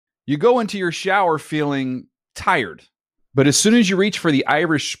You go into your shower feeling tired, but as soon as you reach for the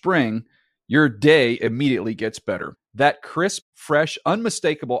Irish Spring, your day immediately gets better. That crisp, fresh,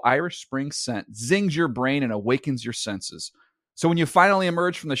 unmistakable Irish Spring scent zings your brain and awakens your senses. So when you finally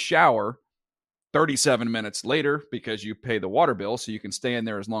emerge from the shower 37 minutes later, because you pay the water bill so you can stay in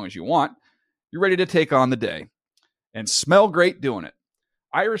there as long as you want, you're ready to take on the day and smell great doing it.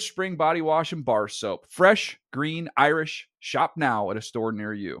 Irish Spring Body Wash and Bar Soap. Fresh, green, Irish. Shop now at a store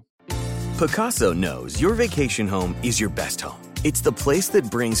near you. Pacaso knows your vacation home is your best home. It's the place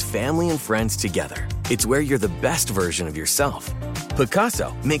that brings family and friends together. It's where you're the best version of yourself.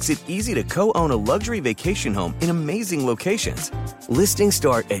 Pacaso makes it easy to co-own a luxury vacation home in amazing locations. Listings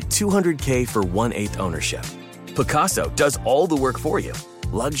start at $200K for 1/8 ownership. Pacaso does all the work for you.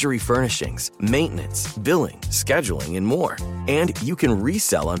 Luxury furnishings, maintenance, billing, scheduling, and more. And you can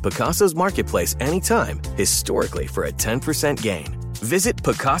resell on Pacaso's marketplace anytime, historically for a 10% gain. Visit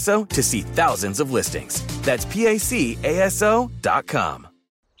Pacaso to see thousands of listings. That's PACASO.com.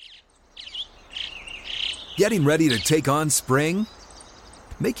 Getting ready to take on spring?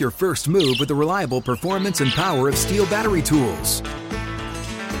 Make your first move with the reliable performance and power of Steel battery tools.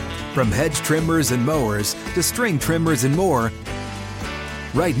 From hedge trimmers and mowers to string trimmers and more,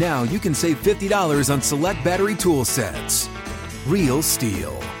 right now you can save $50 on select battery tool sets. Real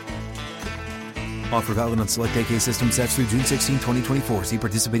Steel. Offer valid on select AK system sets through June 16, 2024. See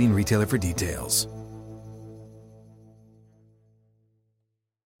participating retailer for details.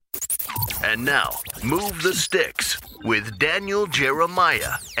 And now, Move the Sticks with Daniel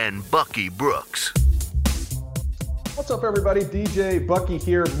Jeremiah and Bucky Brooks. What's up, everybody? DJ Bucky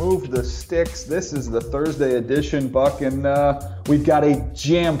here, Move the Sticks. This is the Thursday edition, Buck, and we've got a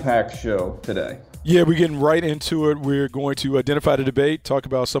jam-packed show today. Yeah, we're getting right into it. We're going to identify the debate, talk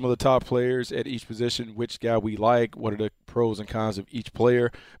about some of the top players at each position, which guy we like, what are the pros and cons of each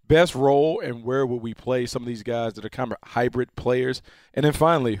player, best role, and where would we play some of these guys that are kind of hybrid players. And then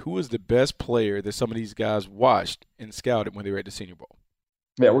finally, who is the best player that some of these guys watched and scouted when they were at the Senior Bowl?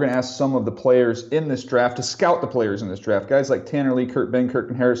 Yeah, we're going to ask some of the players in this draft to scout the players in this draft. Guys like Tanner Lee, Kurt Benkirk,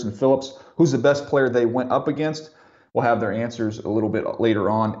 and Harrison Phillips. Who's the best player they went up against? We'll have their answers a little bit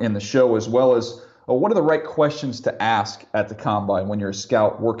later on in the show, as well as what are the right questions to ask at the Combine when you're a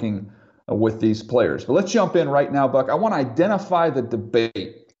scout working with these players. But let's jump in right now, Buck. I want to identify the debate.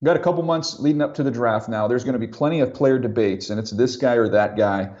 We've got a couple months leading up to the draft now. There's going to be plenty of player debates, and it's this guy or that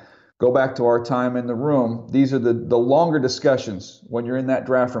guy. Go back to our time in the room. These are the longer discussions when you're in that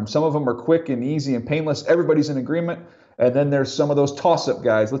draft room. Some of them are quick and easy and painless. Everybody's in agreement. And then there's some of those toss-up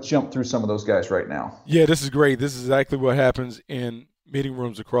guys. Let's jump through some of those guys right now. Yeah, this is great. This is exactly what happens in meeting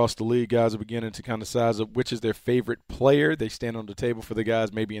rooms across the league. Guys are beginning to kind of size up which is their favorite player. They stand on the table for the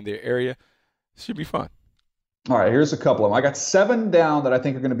guys maybe in their area. It should be fun. All right, here's a couple of them. I got 7 down that I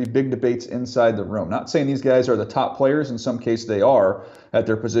think are going to be big debates inside the room. Not saying these guys are the top players. In some case they are at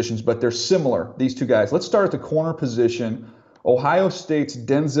their positions, but they're similar, these two guys. Let's start at the corner position. Ohio State's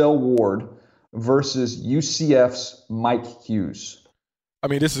Denzel Ward versus UCF's Mike Hughes. I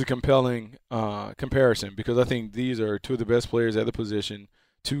mean, this is a compelling comparison because I think these are two of the best players at the position,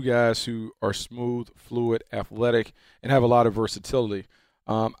 two guys who are smooth, fluid, athletic, and have a lot of versatility.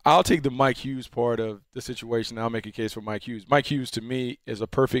 I'll take the Mike Hughes part of the situation. I'll make a case for Mike Hughes. Mike Hughes, to me, is a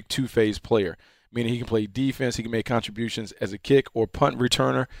perfect two-phase player, meaning he can play defense, he can make contributions as a kick or punt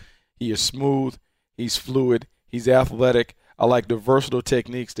returner. He is smooth, he's fluid, he's athletic. I like the versatile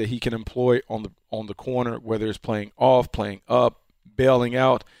techniques that he can employ on the corner, whether it's playing off, playing up, bailing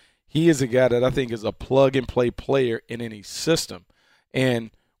out. He is a guy that I think is a plug-and-play player in any system.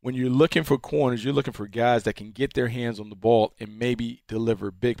 And when you're looking for corners, you're looking for guys that can get their hands on the ball and maybe deliver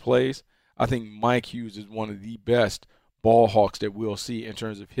big plays. I think Mike Hughes is one of the best ball hawks that we'll see in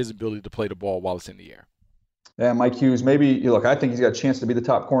terms of his ability to play the ball while it's in the air. Yeah, Mike Hughes, maybe, look, I think he's got a chance to be the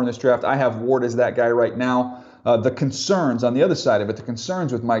top corner in this draft. I have Ward as that guy right now. The concerns on the other side of it, the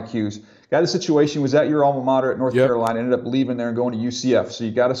concerns with Mike Hughes, the situation was at your alma mater at North Carolina, ended up leaving there and going to UCF. So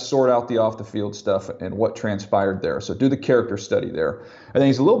you got to sort out the off-the-field stuff and what transpired there. So do the character study there. I think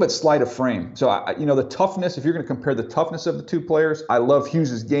he's a little bit slight of frame. So, the toughness, if you're going to compare the toughness of the two players, I love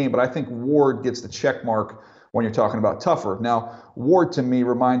Hughes' game, but I think Ward gets the check mark when you're talking about tougher. Now, Ward, to me,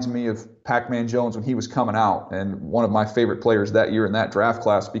 reminds me of Pac-Man Jones when he was coming out, and one of my favorite players that year in that draft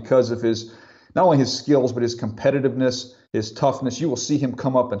class because of his not only his skills, but his competitiveness, his toughness. You will see him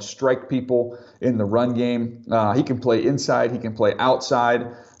come up and strike people in the run game. He can play inside. He can play outside.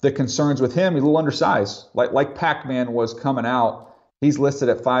 The concerns with him, he's a little undersized. Like Pac-Man was coming out, he's listed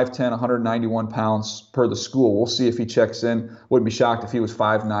at 5'10", 191 pounds per the school. We'll see if he checks in. Wouldn't be shocked if he was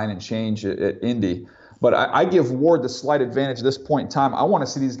 5'9" and change at Indy. But I give Ward the slight advantage at this point in time. I want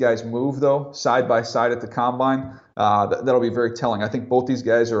to see these guys move, though, side by side at the combine. That'll be very telling. I think both these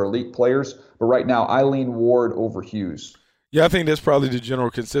guys are elite players, but right now I lean Ward over Hughes. Yeah, I think that's probably the general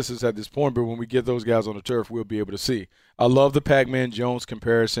consensus at this point, but when we get those guys on the turf, we'll be able to see. I love the Pac-Man Jones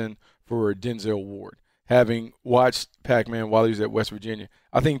comparison for Denzel Ward. Having watched Pac-Man while he was at West Virginia,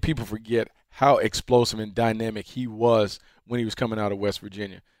 I think people forget how explosive and dynamic he was when he was coming out of West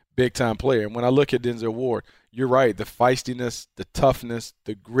Virginia. Big-time player. And when I look at Denzel Ward, you're right. The feistiness, the toughness,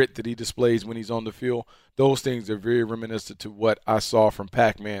 the grit that he displays when he's on the field, those things are very reminiscent to what I saw from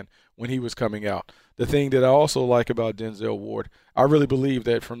Pac-Man when he was coming out. The thing that I also like about Denzel Ward, I really believe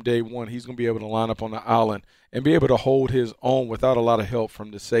that from day one he's going to be able to line up on the island and be able to hold his own without a lot of help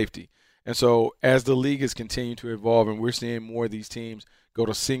from the safety. And so as the league is continuing to evolve and we're seeing more of these teams go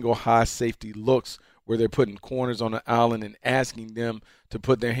to single high safety looks where they're putting corners on the island and asking them to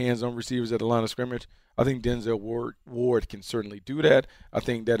put their hands on receivers at the line of scrimmage, I think Denzel Ward can certainly do that. I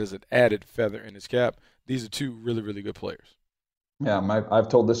think that is an added feather in his cap. These are two really, really good players. Yeah, I've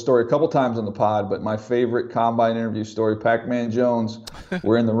told this story a couple times on the pod, but my favorite combine interview story, Pac-Man Jones,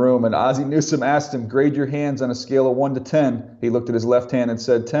 we're in the room, and Ozzie Newsome asked him, grade your hands on a scale of 1 to 10. He looked at his left hand and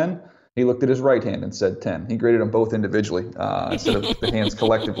said 10. He looked at his right hand and said 10. He graded them both individually instead of the hands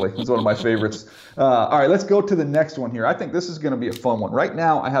collectively. It's one of my favorites. All right, let's go to the next one here. I think this is going to be a fun one. Right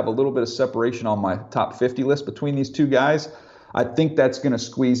now, I have a little bit of separation on my top 50 list between these two guys. I think that's going to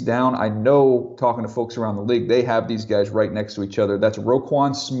squeeze down. I know, talking to folks around the league, they have these guys right next to each other. That's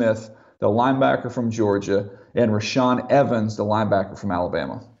Roquan Smith, the linebacker from Georgia, and Rashaan Evans, the linebacker from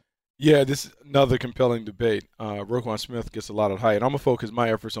Alabama. Yeah, this is another compelling debate. Roquan Smith gets a lot of hype. I'm going to focus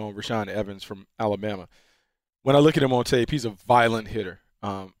my efforts on Rashaan Evans from Alabama. When I look at him on tape, he's a violent hitter.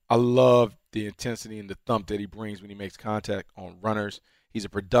 I love the intensity and the thump that he brings when he makes contact on runners. He's a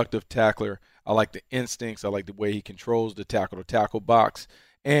productive tackler. I like the instincts. I like the way he controls the tackle-to-tackle box.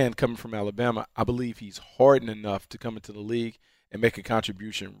 And coming from Alabama, I believe he's hardened enough to come into the league and make a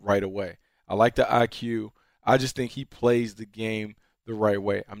contribution right away. I like the IQ. I just think he plays the game the right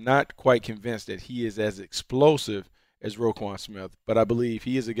way. I'm not quite convinced that he is as explosive as Roquan Smith, but I believe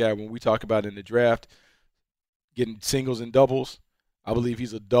he is a guy, when we talk about in the draft, getting singles and doubles, I believe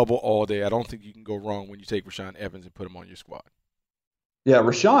he's a double all day. I don't think you can go wrong when you take Rashaan Evans and put him on your squad. Yeah,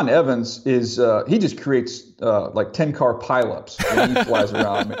 Rashaan Evans is he just creates like 10-car pileups when he flies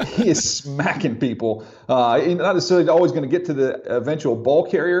around. He is smacking people. He's not necessarily always going to get to the eventual ball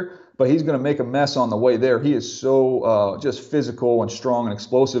carrier, but he's going to make a mess on the way there. He is so just physical and strong and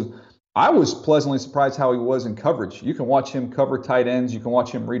explosive. I was pleasantly surprised how he was in coverage. You can watch him cover tight ends. You can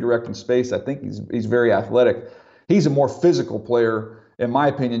watch him redirect in space. I think he's very athletic. He's a more physical player, in my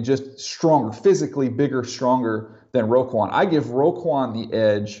opinion, just stronger, physically bigger, stronger than Roquan. I give Roquan the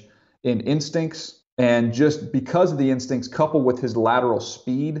edge in instincts, and just because of the instincts coupled with his lateral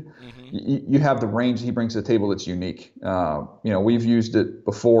speed, you have the range he brings to the table that's unique. We've used it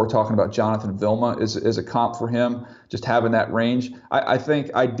before talking about Jonathan Vilma as a comp for him, just having that range. I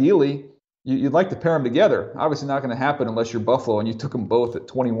think ideally you'd like to pair them together. Obviously not going to happen unless you're Buffalo and you took them both at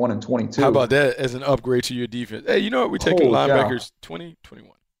 21 and 22. How about that as an upgrade to your defense? Hey, you know what? We're taking linebackers 20,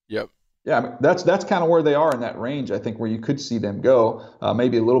 21. Yep. Yeah, I mean, that's kind of where they are in that range, I think, where you could see them go,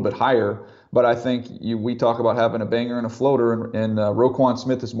 maybe a little bit higher. But I think we talk about having a banger and a floater, and Roquan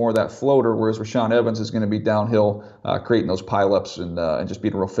Smith is more of that floater, whereas Rashaan Evans is going to be downhill, creating those pileups and just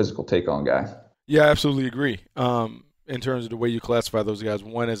being a real physical take-on guy. Yeah, I absolutely agree. In terms of the way you classify those guys,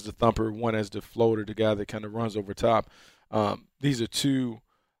 one as the thumper, one as the floater, the guy that kind of runs over top. These are two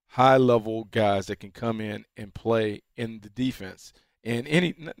high-level guys that can come in and play in the defense. And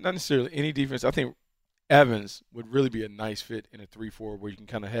not necessarily any defense. I think Evans would really be a nice fit in a 3-4 where you can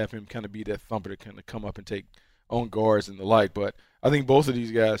kind of have him kind of be that thumper to kind of come up and take on guards and the like. But I think both of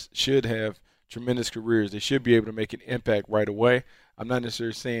these guys should have tremendous careers. They should be able to make an impact right away. I'm not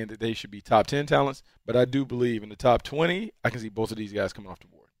necessarily saying that they should be top 10 talents, but I do believe in the top 20, I can see both of these guys coming off the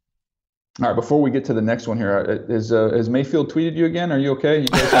board. All right, before we get to the next one here, has Mayfield tweeted you again? Are you okay? You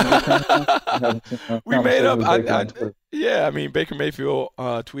guys we made up. Baker Mayfield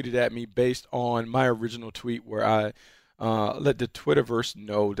tweeted at me based on my original tweet where I let the Twitterverse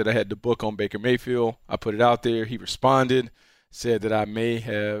know that I had the book on Baker Mayfield. I put it out there. He responded, said that I may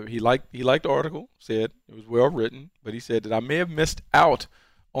have – he liked the article, said it was well written, but he said that I may have missed out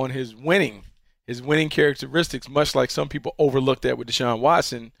on his winning characteristics, much like some people overlooked that with Deshaun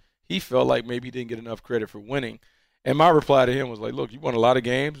Watson. He felt like maybe he didn't get enough credit for winning. And my reply to him was like, look, you won a lot of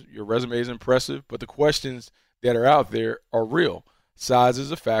games. Your resume is impressive, but the questions that are out there are real. Size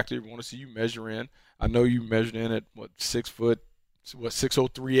is a factor. We want to see you measure in. I know you measured in at, 6'0", 6'0",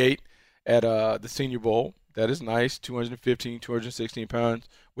 3'8", at the Senior Bowl. That is nice, 215, 216 pounds,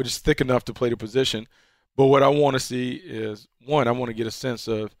 which is thick enough to play the position. But what I want to see is, one, I want to get a sense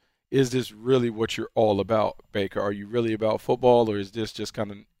of, is this really what you're all about, Baker? Are you really about football, or is this just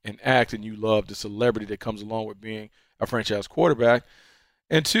kind of an act and you love the celebrity that comes along with being a franchise quarterback?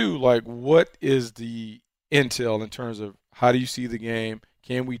 And two, like, what is the intel in terms of how do you see the game?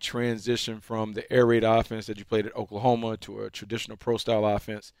 Can we transition from the air raid offense that you played at Oklahoma to a traditional pro-style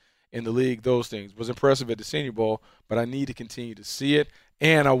offense in the league? Those things was impressive at the Senior Bowl, but I need to continue to see it.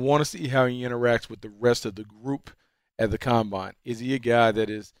 And I want to see how he interacts with the rest of the group at the Combine. Is he a guy that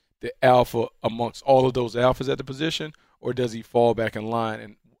is the alpha amongst all of those alphas at the position, or does he fall back in line?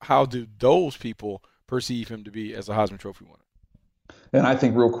 And how do those people perceive him to be as a Heisman Trophy winner? And I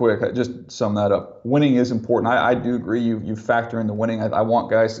think real quick, I just sum that up. Winning is important. I do agree. You factor in the winning. I want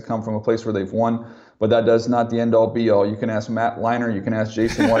guys to come from a place where they've won, but that does not the end all be all. You can ask Matt Leinart, you can ask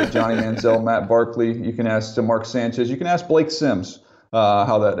Jason White, Johnny Manziel, Matt Barkley, you can ask Mark Sanchez, you can ask Blake Sims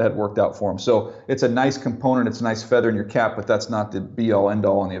how that had worked out for him. So it's a nice component, it's a nice feather in your cap, but that's not the be all end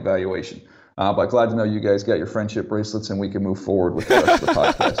all in the evaluation. But glad to know you guys got your friendship bracelets and we can move forward with the rest of the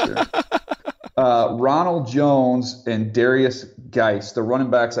podcast here. Ronald Jones and Darius Geis, the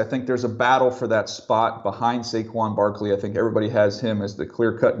running backs. I think there's a battle for that spot behind Saquon Barkley. I think everybody has him as the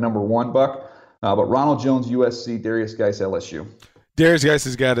clear-cut number one, Buck. But Ronald Jones, USC, Darius Geis, LSU. Darius Geis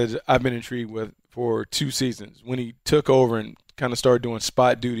is a guy that I've been intrigued with for 2 seasons. When he took over and kind of started doing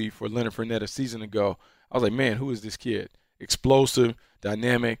spot duty for Leonard Fournette a season ago, I was like, man, who is this kid? Explosive,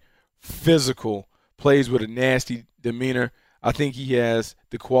 dynamic, physical, plays with a nasty demeanor. I think he has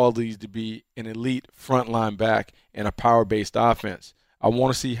the qualities to be an elite frontline back in a power-based offense. I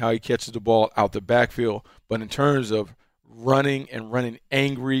want to see how he catches the ball out the backfield, but in terms of running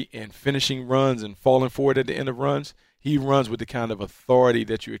angry and finishing runs and falling forward at the end of runs, he runs with the kind of authority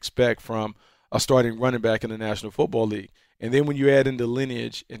that you expect from a starting running back in the National Football League. And then when you add in the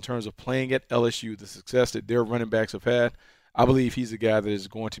lineage in terms of playing at LSU, the success that their running backs have had, I believe he's a guy that is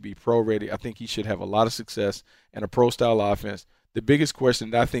going to be pro-ready. I think he should have a lot of success in a pro-style offense. The biggest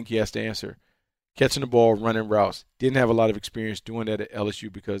question that I think he has to answer, catching the ball, running routes. Didn't have a lot of experience doing that at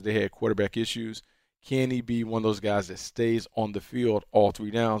LSU because they had quarterback issues. Can he be one of those guys that stays on the field all 3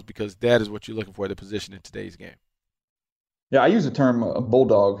 downs? Because that is what you're looking for at the position in today's game. Yeah, I use the term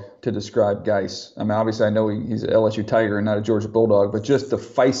bulldog to describe Geis. I mean, obviously I know he's an LSU Tiger and not a Georgia Bulldog, but just the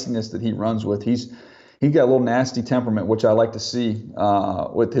feistiness that he runs with. He's got a little nasty temperament, which I like to see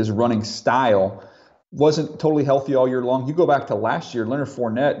with his running style. Wasn't totally healthy all year long. You go back to last year, Leonard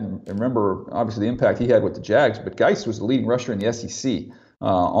Fournette, and remember obviously the impact he had with the Jags, but Geis was the leading rusher in the SEC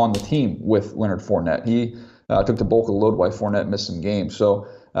on the team with Leonard Fournette. He took the bulk of the load while Fournette missed some games. So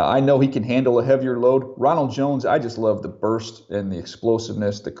I know he can handle a heavier load. Ronald Jones, I just love the burst and the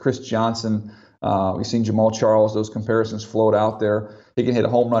explosiveness. The Chris Johnson, we've seen Jamal Charles, those comparisons float out there. He can hit a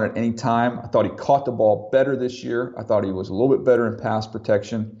home run at any time. I thought he caught the ball better this year. I thought he was a little bit better in pass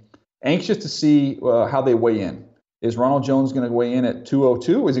protection. Anxious to see how they weigh in. Is Ronald Jones going to weigh in at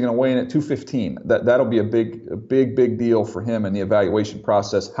 202? Is he going to weigh in at 215? That'll be a big deal for him in the evaluation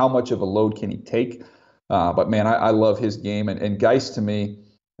process. How much of a load can he take? But man, I love his game. And Geis, to me,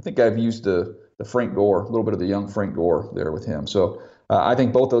 I think I've used the Frank Gore, a little bit of the young Frank Gore there with him. So I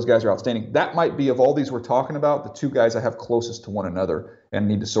think both those guys are outstanding. That might be, of all these we're talking about, the 2 guys I have closest to one another and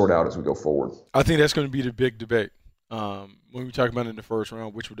need to sort out as we go forward. I think that's going to be the big debate. When we talk about it in the first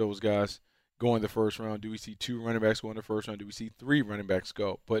round, which of those guys go in the first round? Do we see 2 running backs go in the first round? Do we see 3 running backs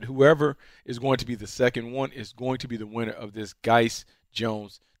go? But whoever is going to be the second one is going to be the winner of this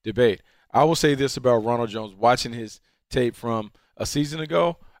Geis-Jones debate. I will say this about Ronald Jones. Watching his tape from a season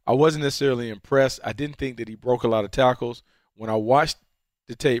ago, I wasn't necessarily impressed. I didn't think that he broke a lot of tackles. When I watched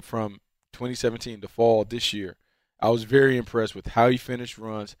the tape from 2017, the fall this year, I was very impressed with how he finished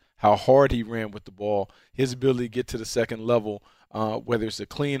runs, how hard he ran with the ball, his ability to get to the second level, whether it's a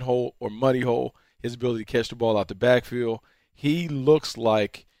clean hole or muddy hole, his ability to catch the ball out the backfield. He looks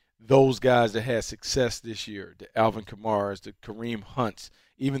like those guys that had success this year, the Alvin Kamara's, the Kareem Hunts,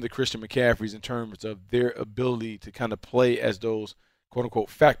 even the Christian McCaffreys, in terms of their ability to kind of play as those quote-unquote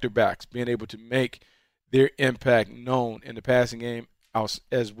factor backs, being able to make their impact known in the passing game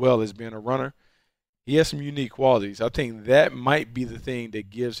as well as being a runner. He has some unique qualities. I think that might be the thing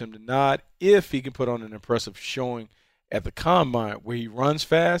that gives him the nod if he can put on an impressive showing at the Combine where he runs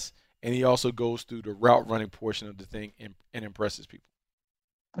fast and he also goes through the route running portion of the thing and impresses people.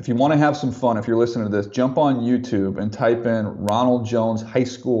 If you want to have some fun, if you're listening to this, jump on YouTube and type in Ronald Jones high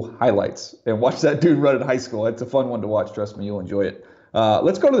school highlights and watch that dude run at high school. It's a fun one to watch. Trust me, you'll enjoy it.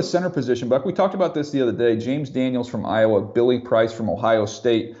 Let's go to the center position, Buck. We talked about this the other day. James Daniels from Iowa, Billy Price from Ohio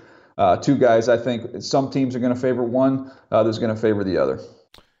State. Two guys, I think some teams are going to favor one, others going to favor the other.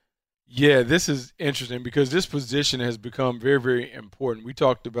 Yeah, this is interesting because this position has become very, very important. We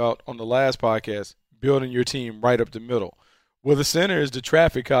talked about on the last podcast building your team right up the middle. Well, the center is the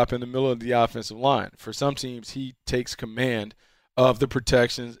traffic cop in the middle of the offensive line. For some teams, he takes command of the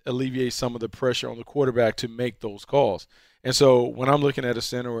protections, alleviates some of the pressure on the quarterback to make those calls. And so when I'm looking at a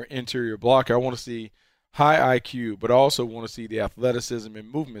center or interior blocker, I want to see high IQ, but I also want to see the athleticism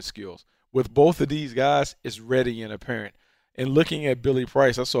and movement skills. With both of these guys, it's ready and apparent. And looking at Billy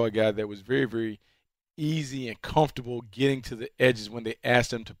Price, I saw a guy that was very, very easy and comfortable getting to the edges when they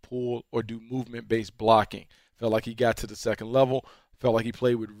asked him to pull or do movement-based blocking. Felt like he got to the second level, felt like he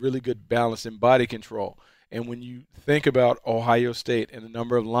played with really good balance and body control. And when you think about Ohio State and the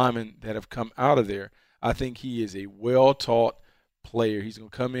number of linemen that have come out of there, I think he is a well-taught player. He's going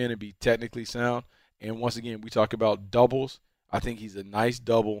to come in and be technically sound. And once again, we talk about doubles. I think he's a nice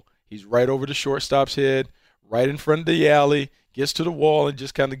double. He's right over the shortstop's head, right in front of the alley, gets to the wall and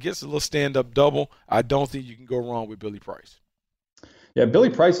just kind of gets a little stand-up double. I don't think you can go wrong with Billy Price. Yeah, Billy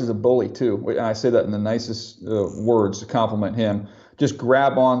Price is a bully, too. And I say that in the nicest words to compliment him. Just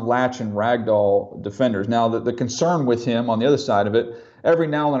grab on, latch, and ragdoll defenders. Now, the concern with him on the other side of it, every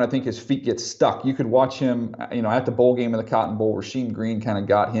now and then I think his feet get stuck. You could watch him, at the bowl game of the Cotton Bowl, Rasheem Green kind of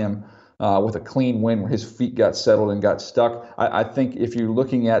got him with a clean win where his feet got settled and got stuck. I think if you're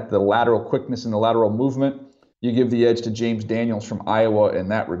looking at the lateral quickness and the lateral movement, you give the edge to James Daniels from Iowa in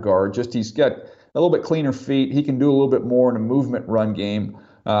that regard. Just he's got a little bit cleaner feet. He can do a little bit more in a movement run game.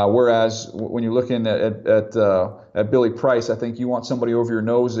 Whereas when you're looking at Billy Price, I think you want somebody over your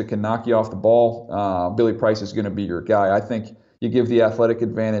nose that can knock you off the ball. Billy Price is going to be your guy. I think you give the athletic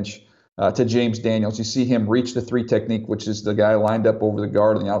advantage to James Daniels. You see him reach the three technique, which is the guy lined up over the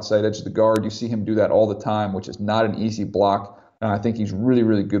guard on the outside edge of the guard. You see him do that all the time, which is not an easy block. I think he's really,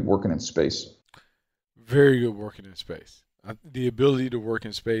 really good working in space. Very good working in space. The ability to work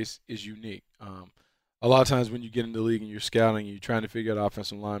in space is unique. A lot of times when you get in the league and you're scouting and you're trying to figure out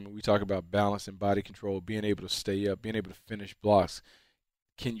offensive linemen, we talk about balance and body control, being able to stay up, being able to finish blocks.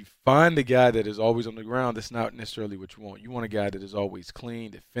 Can you find the guy that is always on the ground? That's not necessarily what you want. You want a guy that is always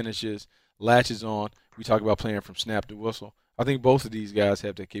clean, that finishes, latches on. We talk about playing from snap to whistle. I think both of these guys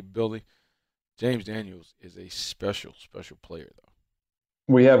have that capability. James Daniels is a special, special player, though.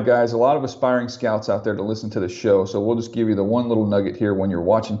 We have, guys, a lot of aspiring scouts out there to listen to the show, so we'll just give you the one little nugget here when you're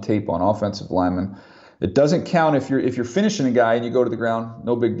watching tape on offensive linemen. It doesn't count if you're finishing a guy and you go to the ground,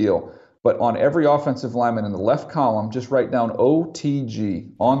 no big deal. But on every offensive lineman in the left column, just write down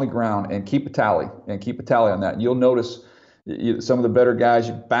OTG on the ground and keep a tally on that. And you'll notice some of the better guys,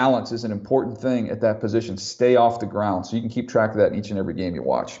 balance is an important thing at that position. Stay off the ground so you can keep track of that in each and every game you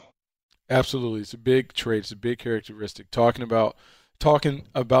watch. Absolutely. It's a big trait. It's a big characteristic. Talking about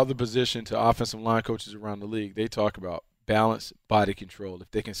the position to offensive line coaches around the league, they talk about balance, body control.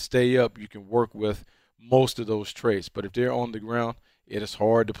 If they can stay up, you can work with most of those traits. But if they're on the ground, it is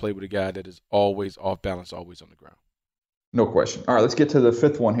hard to play with a guy that is always off balance, always on the ground. No question. All right, let's get to the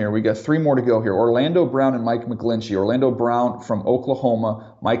fifth one here. We got three more to go here. Orlando Brown and Mike McGlinchey. Orlando Brown from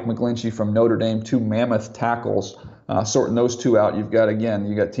Oklahoma, Mike McGlinchey from Notre Dame, two mammoth tackles. Sorting those two out, you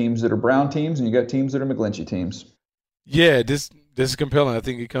got teams that are Brown teams and you got teams that are McGlinchey teams. Yeah, this is compelling. I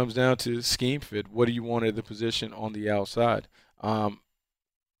think it comes down to scheme fit. What do you want at the position on the outside? I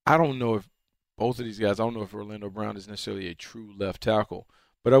don't know if both of these guys, I don't know if Orlando Brown is necessarily a true left tackle.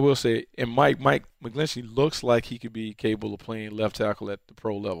 But I will say, and Mike McGlinchey looks like he could be capable of playing left tackle at the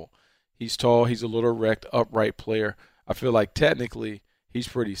pro level. He's tall. He's a little erect, upright player. I feel like technically he's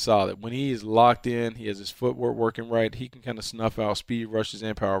pretty solid. When he is locked in, he has his footwork working right. He can kind of snuff out speed rushes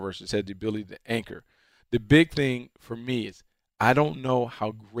and power rushes, has the ability to anchor. The big thing for me is I don't know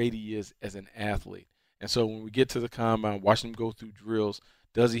how great he is as an athlete. And so when we get to the combine, watching him go through drills,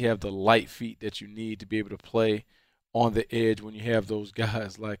 does he have the light feet that you need to be able to play on the edge when you have those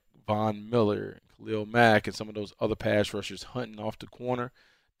guys like Von Miller, Khalil Mack, and some of those other pass rushers hunting off the corner?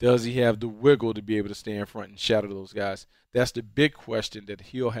 Does he have the wiggle to be able to stay in front and shadow those guys? That's the big question that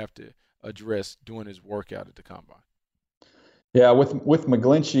he'll have to address doing his workout at the combine. Yeah, with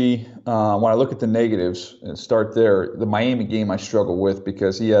McGlinchey, when I look at the negatives and start there, the Miami game I struggle with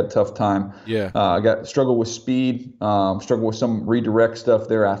because he had a tough time. Yeah, struggle with speed, struggle with some redirect stuff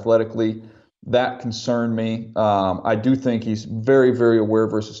there athletically. That concerned me. I do think he's very, very aware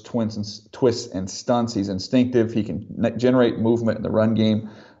versus twists and stunts. He's instinctive. He can generate movement in the run game.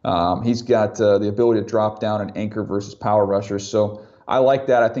 He's got the ability to drop down and anchor versus power rushers. So I like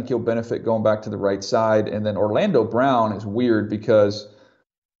that. I think he'll benefit going back to the right side. And then Orlando Brown is weird because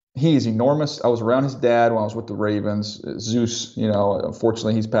He is enormous. I was around his dad when I was with the Ravens. Zeus,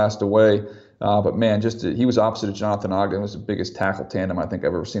 unfortunately he's passed away. But man, he was opposite of Jonathan Ogden. It was the biggest tackle tandem I think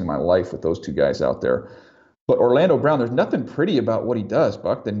I've ever seen in my life with those two guys out there. But Orlando Brown, there's nothing pretty about what he does,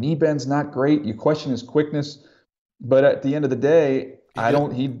 Buck. The knee bend's not great. You question his quickness. But at the end of the day,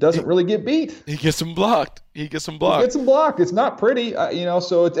 he doesn't really get beat. He gets him blocked. It's not pretty.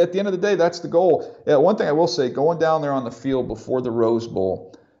 So at the end of the day, that's the goal. One thing I will say, going down there on the field before the Rose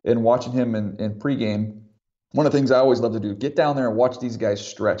Bowl and watching him in pregame, one of the things I always love to do, get down there and watch these guys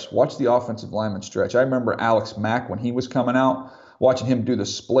stretch. Watch the offensive linemen stretch. I remember Alex Mack when he was coming out, watching him do the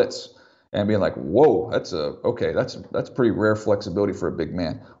splits and being like, whoa, that's pretty rare flexibility for a big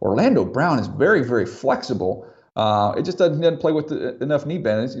man. Orlando Brown is very, very flexible. It just doesn't play with enough knee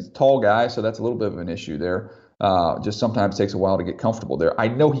bend. He's a tall guy, so that's a little bit of an issue there. Just sometimes takes a while to get comfortable there. I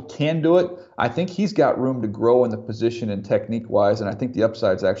know he can do it. I think he's got room to grow in the position and technique-wise, and I think the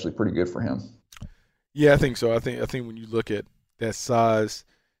upside is actually pretty good for him. Yeah, I think so. I think when you look at that size,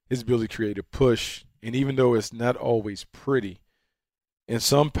 his ability to create a push, and even though it's not always pretty, in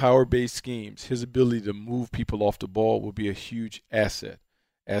some power-based schemes, his ability to move people off the ball will be a huge asset.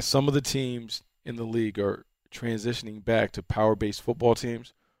 As some of the teams in the league are transitioning back to power-based football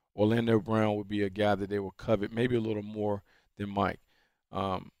teams, Orlando Brown would be a guy that they will covet maybe a little more than Mike.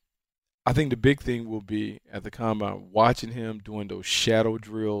 I think the big thing will be at the combine, watching him doing those shadow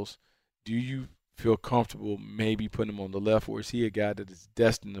drills. Do you feel comfortable maybe putting him on the left, or is he a guy that is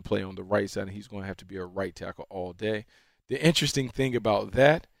destined to play on the right side and he's going to have to be a right tackle all day? The interesting thing about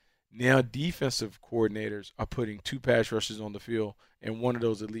that, now defensive coordinators are putting two pass rushers on the field, and one of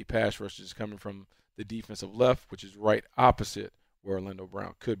those elite pass rushers is coming from the defensive left, which is right opposite where Orlando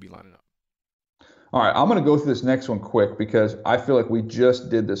Brown could be lining up. All right, I'm going to go through this next one quick because I feel like we just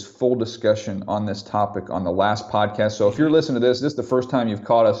did this full discussion on this topic on the last podcast. So if you're listening to this is the first time you've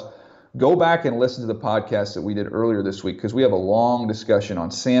caught us, go back and listen to the podcast that we did earlier this week because we have a long discussion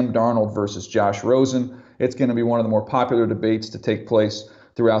on Sam Darnold versus Josh Rosen. It's going to be one of the more popular debates to take place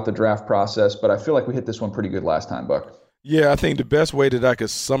throughout the draft process, but I feel like we hit this one pretty good last time, Buck. Yeah, I think the best way that I could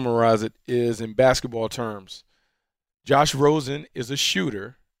summarize it is in basketball terms. Josh Rosen is a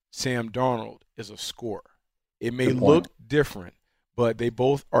shooter. Sam Darnold is a scorer. It may look different, but they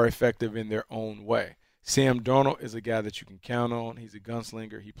both are effective in their own way. Sam Darnold is a guy that you can count on. He's a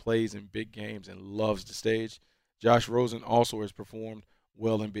gunslinger. He plays in big games and loves the stage. Josh Rosen also has performed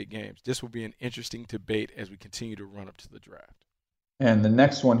well in big games. This will be an interesting debate as we continue to run up to the draft. And the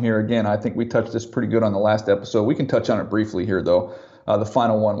next one here, again, I think we touched this pretty good on the last episode. We can touch on it briefly here, though. The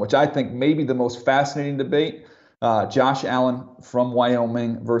final one, which I think may be the most fascinating debate. Josh Allen from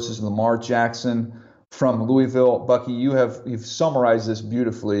Wyoming versus Lamar Jackson from Louisville. Bucky, you've summarized this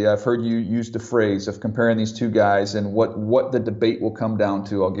beautifully. I've heard you use the phrase of comparing these two guys and what the debate will come down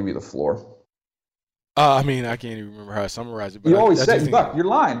to. I'll give you the floor. I can't even remember how I summarized it. But you always say, Buck, you're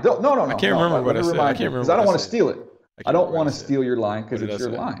lying. No. I can't remember what I said. I can't remember because I don't want to steal it. I don't want to steal your line because it's your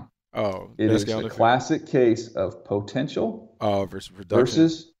line. Oh, it is a classic case of potential versus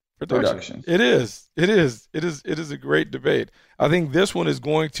production. It is a great debate. I think this one is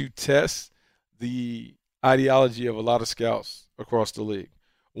going to test the ideology of a lot of scouts across the league.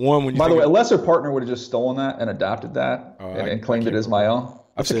 By the way, a lesser partner would have just stolen that and adopted that and claimed it as my own.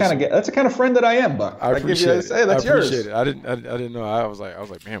 That's the kind of friend that I am, Buck. I appreciate it. Hey, that's yours. It. I didn't know. I was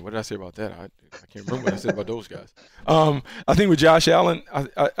like, man, what did I say about that? I can't remember what I said about those guys. I think with Josh Allen,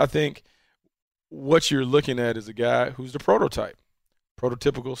 I think what you're looking at is a guy who's the prototype.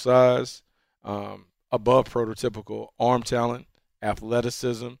 Prototypical size, above prototypical arm talent,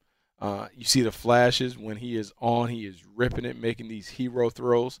 athleticism. You see the flashes when he is on. He is ripping it, making these hero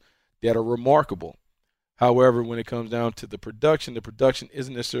throws that are remarkable. However, when it comes down to the production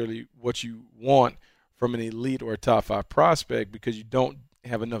isn't necessarily what you want from an elite or a top 5 prospect because you don't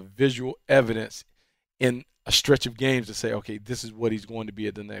have enough visual evidence in a stretch of games to say, okay, this is what he's going to be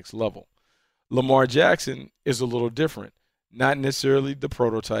at the next level. Lamar Jackson is a little different. Not necessarily the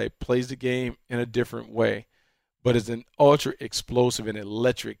prototype, plays the game in a different way, but is an ultra explosive and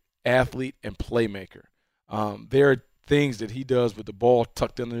electric athlete and playmaker. There are things that he does with the ball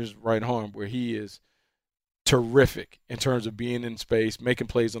tucked under his right arm where he is terrific in terms of being in space, making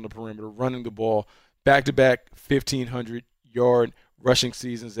plays on the perimeter, running the ball, back-to-back 1,500-yard rushing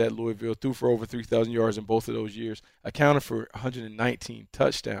seasons at Louisville, threw for over 3,000 yards in both of those years, accounted for 119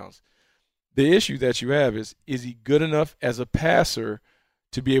 touchdowns. The issue that you have is he good enough as a passer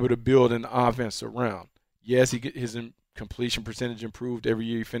to be able to build an offense around? Yes, his completion percentage improved every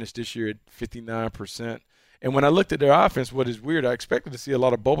year. He finished this year at 59%. And when I looked at their offense, what is weird, I expected to see a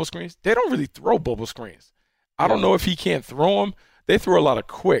lot of bubble screens. They don't really throw bubble screens. I don't know if he can't throw them. they throw a lot of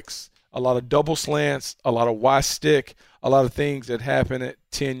quicks, a lot of double slants, a lot of Y stick, a lot of things that happen at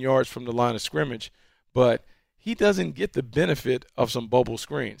 10 yards from the line of scrimmage. But he doesn't get the benefit of some bubble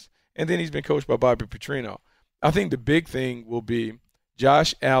screens. And then he's been coached by Bobby Petrino. I think the big thing will be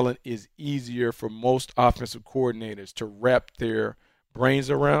Josh Allen is easier for most offensive coordinators to wrap their brains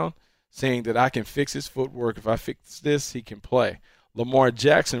around, saying that I can fix his footwork. If I fix this, he can play. Lamar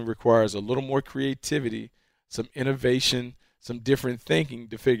Jackson requires a little more creativity, some innovation, some different thinking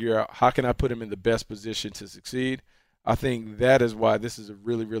to figure out how can I put him in the best position to succeed. I think that is why this is a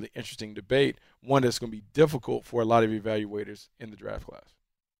really, really interesting debate, one that's going to be difficult for a lot of evaluators in the draft class.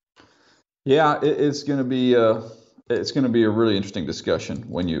 Yeah, it's going to be a really interesting discussion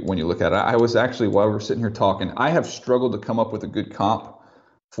when you look at it. I was actually, while we were sitting here talking, I have struggled to come up with a good comp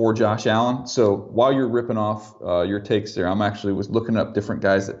for Josh Allen. So while you're ripping off your takes there, was looking up different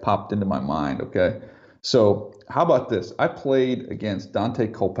guys that popped into my mind. Okay, so how about this? I played against Dante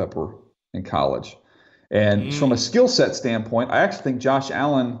Culpepper in college. And from a skill set standpoint, I actually think Josh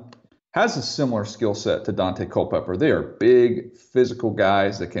Allen has a similar skill set to Dante Culpepper. They are big, physical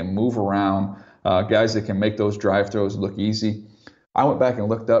guys that can move around, guys that can make those drive throws look easy. I went back and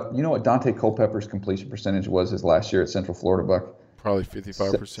looked up, you know what Dante Culpepper's completion percentage was his last year at Central Florida, Buck? Probably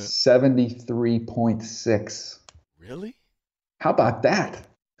 55%. 73.6. Really? How about that?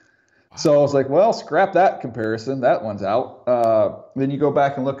 So I was like, well, scrap that comparison. That one's out. Then you go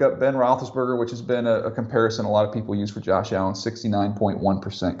back and look up Ben Roethlisberger, which has been a comparison a lot of people use for Josh Allen,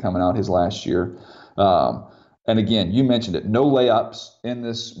 69.1% coming out his last year. And again, you mentioned it, no layups in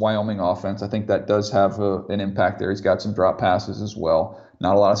this Wyoming offense. I think that does have an impact there. He's got some drop passes as well.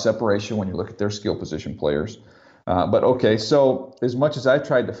 Not a lot of separation when you look at their skill position players. But okay, so as much as I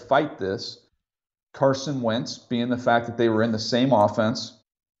tried to fight this, Carson Wentz, being the fact that they were in the same offense,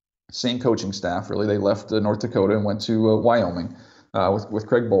 same coaching staff, really. They left North Dakota and went to Wyoming with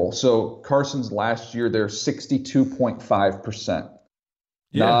Craig Bohl. So Carson's last year, they're 62.5%.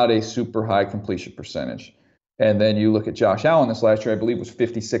 Yeah. Not a super high completion percentage. And then you look at Josh Allen this last year, I believe was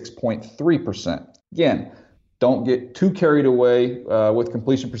 56.3%. Again, don't get too carried away with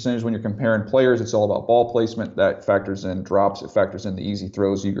completion percentage when you're comparing players. It's all about ball placement. That factors in drops. It factors in the easy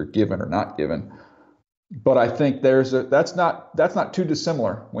throws you're given or not given. But I think that's not too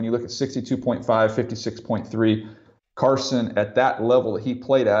dissimilar when you look at 62.5, 56.3. Carson, at that level that he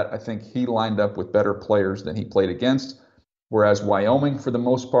played at, I think he lined up with better players than he played against. Whereas Wyoming, for the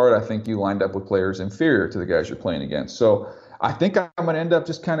most part, I think you lined up with players inferior to the guys you're playing against. So I think I'm going to end up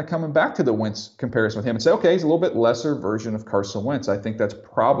just kind of coming back to the Wentz comparison with him and say, okay, he's a little bit lesser version of Carson Wentz. I think that's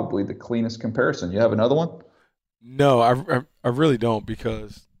probably the cleanest comparison. You have another one? No, I really don't,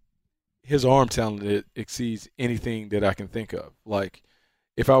 because his arm talent exceeds anything that I can think of. Like,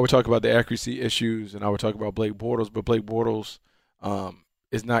 if I were talking about the accuracy issues and I were talking about Blake Bortles, but Blake Bortles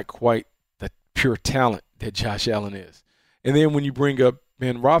is not quite the pure talent that Josh Allen is. And then when you bring up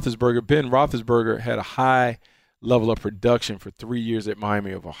Ben Roethlisberger had a high level of production for 3 years at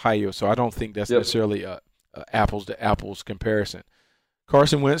Miami of Ohio, so I don't think that's necessarily a apples-to-apples comparison.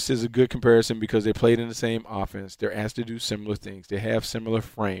 Carson Wentz is a good comparison because they played in the same offense. They're asked to do similar things. They have similar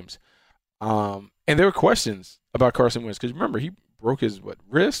frames. And there were questions about Carson Wentz because, remember, he broke his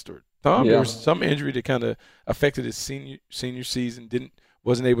wrist or thumb. Yeah. There was some injury that kind of affected his senior season.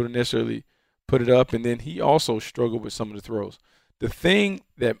 Wasn't able to necessarily put it up, and then he also struggled with some of the throws. The thing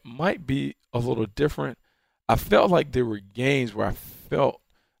that might be a little different, I felt like there were games where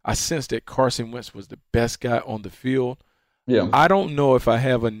I sensed that Carson Wentz was the best guy on the field. Yeah. I don't know if I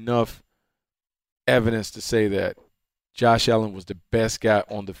have enough evidence to say that Josh Allen was the best guy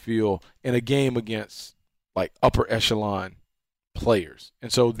on the field in a game against like upper echelon players.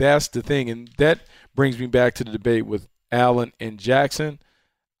 And so that's the thing. And that brings me back to the debate with Allen and Jackson.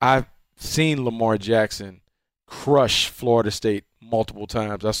 I've seen Lamar Jackson crush Florida State multiple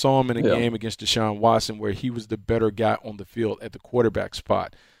times. I saw him in a game against Deshaun Watson where he was the better guy on the field at the quarterback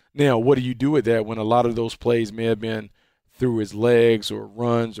spot. Now, what do you do with that when a lot of those plays may have been through his legs or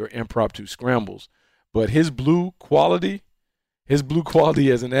runs or impromptu scrambles? But his blue quality as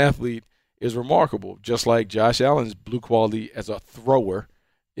an athlete is remarkable, just like Josh Allen's blue quality as a thrower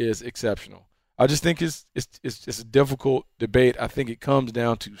is exceptional. I just think it's a difficult debate. I think it comes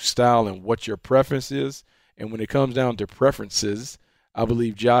down to style and what your preference is. And when it comes down to preferences, I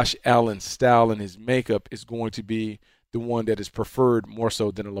believe Josh Allen's style and his makeup is going to be the one that is preferred more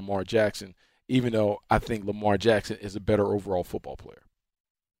so than a Lamar Jackson, even though I think Lamar Jackson is a better overall football player.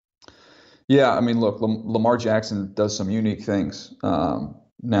 Yeah, I mean, look, Lamar Jackson does some unique things.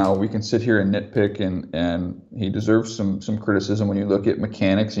 Now, we can sit here and nitpick, and he deserves some criticism when you look at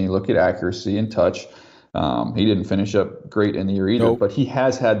mechanics and you look at accuracy and touch. He didn't finish up great in the year either, Nope. but he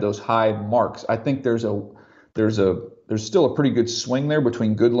has had those high marks. I think there's still a pretty good swing there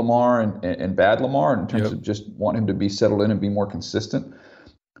between good Lamar and bad Lamar in terms of just wanting him to be settled in and be more consistent.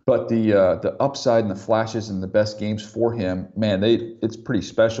 But the upside and the flashes and the best games for him, man, it's pretty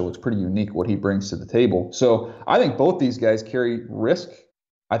special. It's pretty unique what he brings to the table. So I think both these guys carry risk.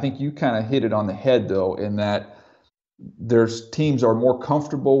 I think you kind of hit it on the head, though, in that there's teams are more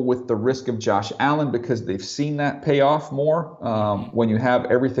comfortable with the risk of Josh Allen because they've seen that pay off more. When you have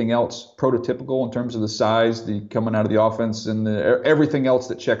everything else prototypical in terms of the size, the coming out of the offense, and everything else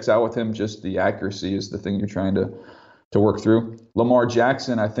that checks out with him, just the accuracy is the thing you're trying to work through. Lamar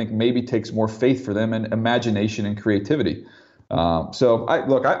Jackson, I think, maybe takes more faith for them and imagination and creativity. So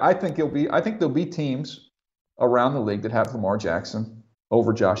I think there'll be teams around the league that have Lamar Jackson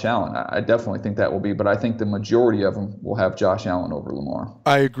over Josh Allen. I definitely think that will be, but I think the majority of them will have Josh Allen over Lamar.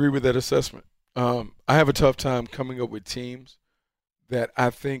 I agree with that assessment. I have a tough time coming up with teams that I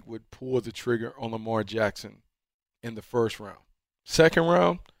think would pull the trigger on Lamar Jackson in the first round. Second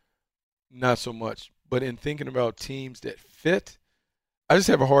round, not so much. But in thinking about teams that fit, I just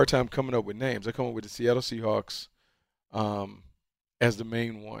have a hard time coming up with names. I come up with the Seattle Seahawks as the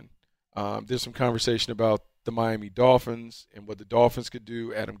main one. There's some conversation about the Miami Dolphins and what the Dolphins could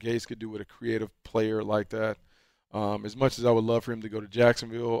do, Adam Gase could do with a creative player like that. As much as I would love for him to go to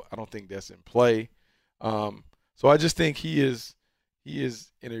Jacksonville, I don't think that's in play. So I just think he is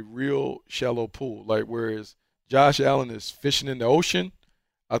in a real shallow pool. Like whereas Josh Allen is fishing in the ocean,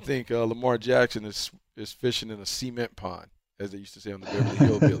 I think Lamar Jackson is fishing in a cement pond, as they used to say on the Beverly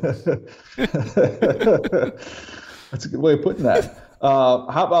Hillbillies. That's a good way of putting that. How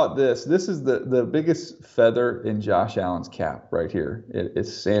about this? This is the biggest feather in Josh Allen's cap right here.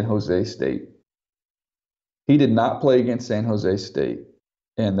 It's San Jose State. He did not play against San Jose State,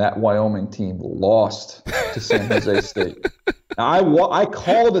 and that Wyoming team lost to San Jose State. Now, I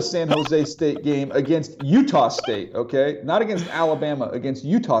called a San Jose State game against Utah State, okay? Not against Alabama, against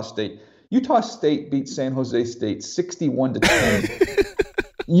Utah State. Utah State beat San Jose State 61-10.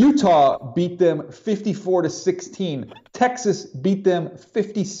 Utah beat them 54-16. Texas beat them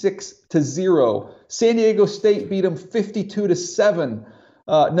 56-0. San Diego State beat them 52-7.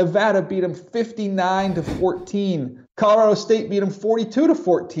 Nevada beat them 59-14. Colorado State beat them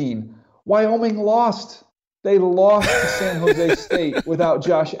 42-14. Wyoming lost. They lost to San Jose State without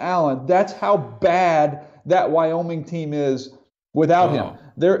Josh Allen. That's how bad that Wyoming team is without him.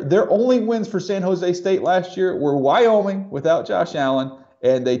 Their only wins for San Jose State last year were Wyoming without Josh Allen,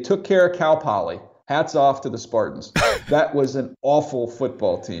 and they took care of Cal Poly. Hats off to the Spartans. That was an awful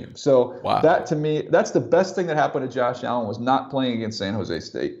football team. So that, to me, that's the best thing that happened to Josh Allen was not playing against San Jose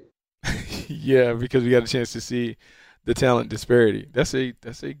State. Yeah, because we got a chance to see the talent disparity. That's a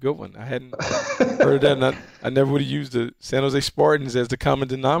good one. I hadn't heard that. And I never would have used the San Jose Spartans as the common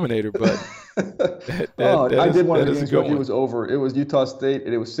denominator, but I did one of the games where he was over. It was Utah State,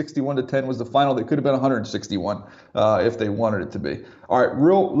 and it was 61-10 was the final. They could have been 161 if they wanted it to be. All right,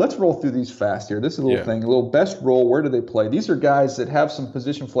 let's roll through these fast here. This is a little thing, a little best role. Where do they play? These are guys that have some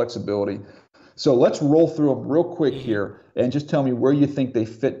position flexibility. So let's roll through them real quick here and just tell me where you think they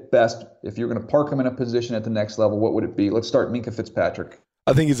fit best. If you're going to park them in a position at the next level, what would it be? Let's start Minkah Fitzpatrick.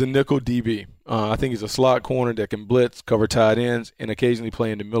 I think he's a nickel DB. I think he's a slot corner that can blitz, cover tight ends, and occasionally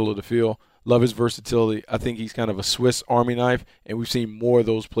play in the middle of the field. Love his versatility. I think he's kind of a Swiss Army knife, and we've seen more of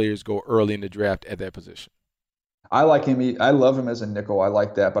those players go early in the draft at that position. I like him. I love him as a nickel. I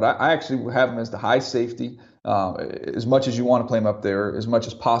like that. But I actually have him as the high safety. As much as you want to play him up there, as much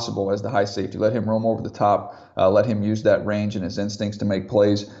as possible as the high safety. Let him roam over the top. Let him use that range and his instincts to make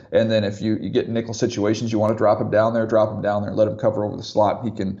plays. And then if you get nickel situations, you want to drop him down there, let him cover over the slot.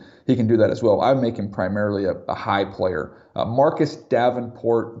 He can do that as well. I make him primarily a high player. Marcus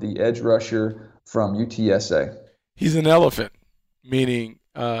Davenport, the edge rusher from UTSA. He's an elephant, meaning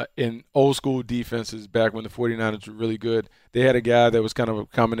in old school defenses back when the 49ers were really good, they had a guy that was kind of a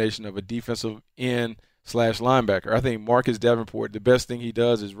combination of a defensive end / linebacker. I think Marcus Davenport, the best thing he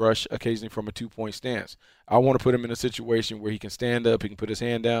does is rush occasionally from a 2-point stance. I want to put him in a situation where he can stand up, he can put his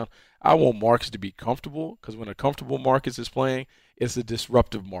hand down. I want Marcus to be comfortable because when a comfortable Marcus is playing, it's a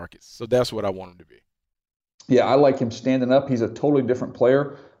disruptive Marcus. So that's what I want him to be. Yeah, I like him standing up. He's a totally different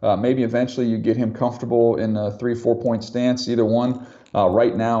player. Maybe eventually you get him comfortable in a 3-4 point stance, either one.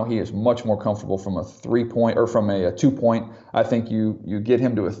 Right now, he is much more comfortable from a 3-point or from a 2-point. I think you get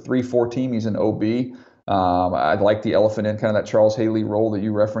him to a 3-4 team. He's an OB. I like the elephant in kind of that Charles Haley role that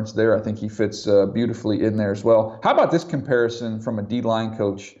you referenced there. I think he fits beautifully in there as well. How about this comparison from a D-line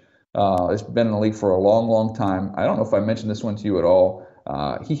coach? It's been in the league for a long, long time. I don't know if I mentioned this one to you at all.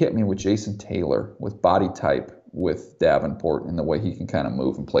 He hit me with Jason Taylor, with body type, with Davenport, and the way he can kind of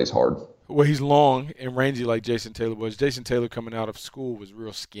move and plays hard. Well, he's long and rangy like Jason Taylor was. Jason Taylor coming out of school was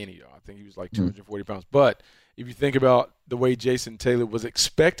real skinny, though. I think he was like 240 pounds. But if you think about the way Jason Taylor was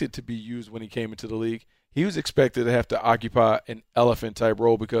expected to be used when he came into the league, he was expected to have to occupy an elephant-type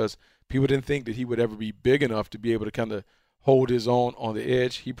role because people didn't think that he would ever be big enough to be able to kind of hold his own on the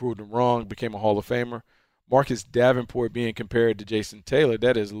edge. He proved them wrong, became a Hall of Famer. Marcus Davenport being compared to Jason Taylor,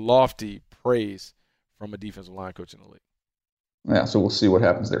 that is lofty praise from a defensive line coach in the league. Yeah, so we'll see what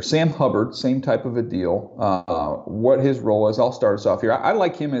happens there. Sam Hubbard, same type of a deal. What his role is, I'll start us off here. I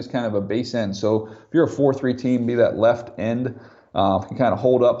like him as kind of a base end. So if you're a 4-3 team, be that left end, can kind of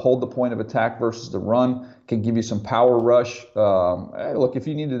hold the point of attack versus the run, can give you some power rush. Look, if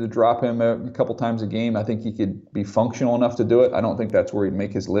you needed to drop him a couple times a game, I think he could be functional enough to do it. I don't think that's where he'd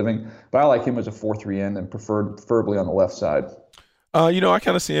make his living. But I like him as a 4-3 end and preferably on the left side. I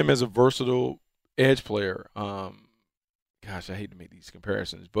kind of see him as a versatile edge player. Gosh, I hate to make these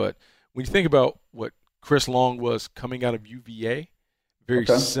comparisons, but when you think about what Chris Long was coming out of UVA, very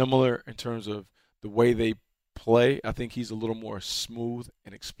similar in terms of the way they play. I think he's a little more smooth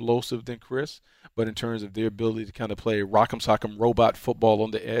and explosive than Chris, but in terms of their ability to kind of play rock'em sock'em robot football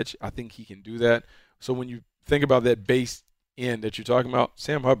on the edge, I think he can do that. So when you think about that base end that you're talking about,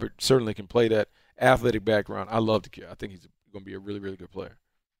 Sam Hubbard certainly can play that athletic background. I love the kid. I think he's going to be a really, really good player.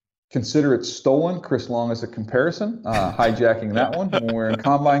 Consider it stolen. Chris Long as a comparison, hijacking that one. When we're in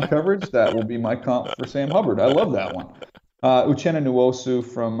combine coverage, that will be my comp for Sam Hubbard. I love that one. Uchenna Nwosu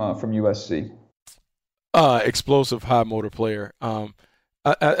from USC. Explosive, high motor player.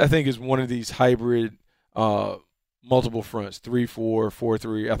 I think is one of these hybrid multiple fronts, 3-4,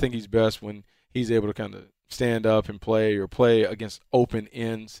 4-3. I think he's best when he's able to kind of stand up and play or play against open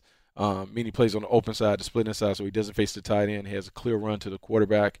ends. Meaning he plays on the open side, the split inside, so he doesn't face the tight end. He has a clear run to the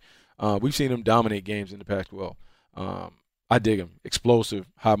quarterback. We've seen him dominate games in the Pac-12. I dig him. Explosive,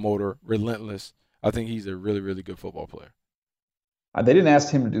 high motor, relentless. I think he's a really, really good football player. They didn't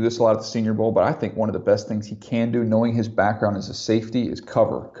ask him to do this a lot at the Senior Bowl, but I think one of the best things he can do, knowing his background as a safety, is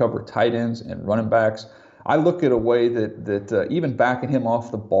cover tight ends and running backs. I look at a way that even backing him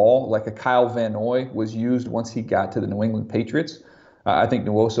off the ball, like a Kyle Van Noy was used once he got to the New England Patriots. I think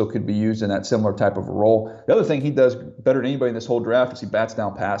Nwosu could be used in that similar type of a role. The other thing he does better than anybody in this whole draft is he bats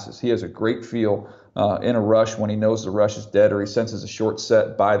down passes. He has a great feel in a rush when he knows the rush is dead or he senses a short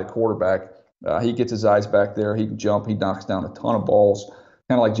set by the quarterback. He gets his eyes back there. He can jump. He knocks down a ton of balls,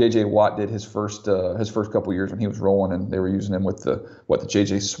 kind of like J.J. Watt did his first couple years when he was rolling, and they were using him with the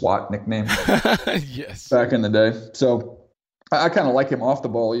J.J. Swat nickname. Yes. Back in the day. So I kind of like him off the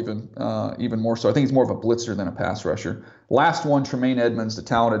ball even more so. I think he's more of a blitzer than a pass rusher. Last one, Tremaine Edmunds, the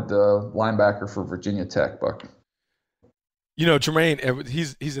talented linebacker for Virginia Tech, Buck. Tremaine,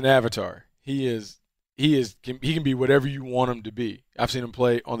 he's an avatar. He can be whatever you want him to be. I've seen him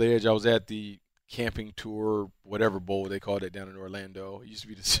play on the edge. I was at the camping tour, whatever bowl they called it down in Orlando. It used to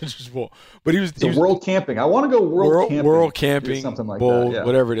be the Citrus Bowl, but he was World Camping. I want to go World Camping, something like Bowl, that, yeah.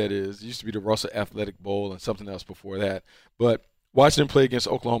 Whatever that is. It used to be the Russell Athletic Bowl and something else before that. But watching him play against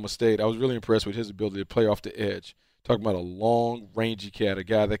Oklahoma State, I was really impressed with his ability to play off the edge. Talking about a long, rangy cat, a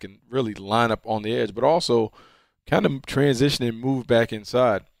guy that can really line up on the edge, but also kind of transition and move back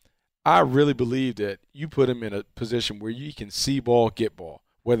inside. I really believe that you put him in a position where you can see ball, get ball,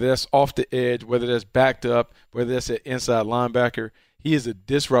 whether that's off the edge, whether that's backed up, whether that's an inside linebacker. He is a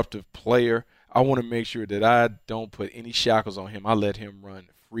disruptive player. I want to make sure that I don't put any shackles on him. I let him run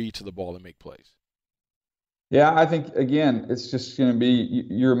free to the ball and make plays. Yeah, I think, again, it's just going to be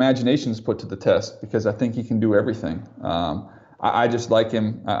your imagination is put to the test because I think he can do everything. I just like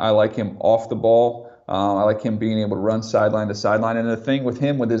him. I like him off the ball. I like him being able to run sideline to sideline. And the thing with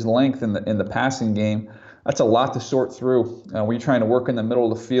him, with his length in the passing game, that's a lot to sort through. When you're trying to work in the middle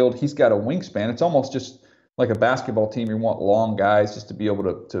of the field, he's got a wingspan. It's almost just like a basketball team. You want long guys just to be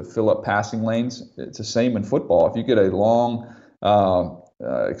able to fill up passing lanes. It's the same in football. If you get a long,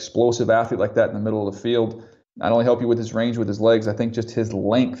 explosive athlete like that in the middle of the field, not only help you with his range with his legs, I think just his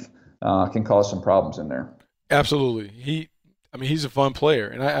length can cause some problems in there. Absolutely. He's a fun player.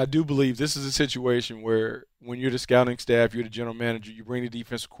 And I do believe this is a situation where when you're the scouting staff, you're the general manager, you bring the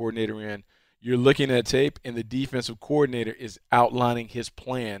defensive coordinator in, you're looking at tape, and the defensive coordinator is outlining his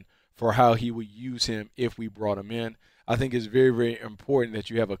plan for how he would use him if we brought him in. I think it's very, very important that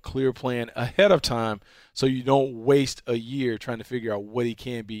you have a clear plan ahead of time so you don't waste a year trying to figure out what he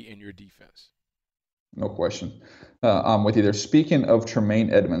can be in your defense. No question. I'm with you there. Speaking of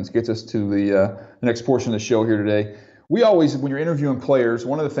Tremaine Edmunds, gets us to the next portion of the show here today. we always, when you're interviewing players,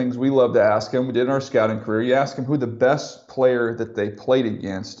 one of the things we love to ask them, we did in our scouting career, you ask them who the best player that they played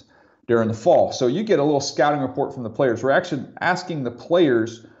against during the fall. So you get a little scouting report from the players. We're actually asking the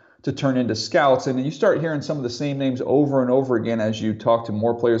players to turn into scouts, and you start hearing some of the same names over and over again as you talk to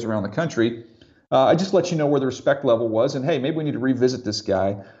more players around the country. I just let you know where the respect level was, and hey, maybe we need to revisit this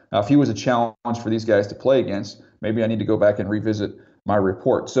guy. If he was a challenge for these guys to play against, maybe I need to go back and revisit my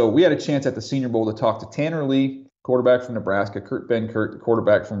report. So we had a chance at the Senior Bowl to talk to Tanner Lee, quarterback from Nebraska, Kurt Benkert, the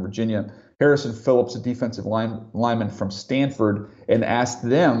quarterback from Virginia, Harrison Phillips, a defensive lineman from Stanford, and asked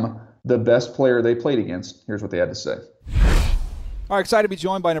them the best player they played against. Here's what they had to say. All right, excited to be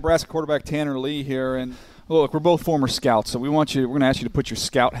joined by Nebraska quarterback Tanner Lee here. And look, we're both former scouts, so we're going to ask you to put your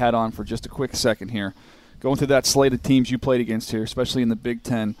scout hat on for just a quick second here. Going through that slate of teams you played against here, especially in the Big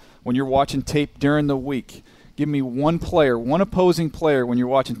Ten. When you're watching tape during the week, give me one player, one opposing player when you're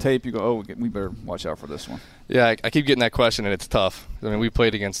watching tape, you go, oh, we better watch out for this one. Yeah, I keep getting that question, and it's tough. I mean, we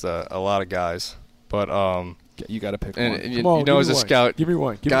played against a lot of guys, but you got to pick one. You know, as a scout, give me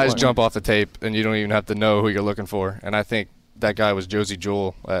one. Guys jump off the tape, and you don't even have to know who you're looking for. And I think that guy was Josie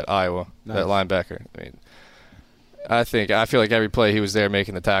Jewell at Iowa, that linebacker. I mean, I feel like every play he was there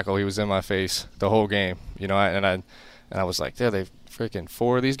making the tackle. He was in my face the whole game. You know, and I was like, they freaking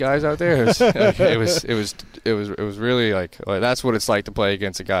 4 of these guys out there. It was really like that's what it's like to play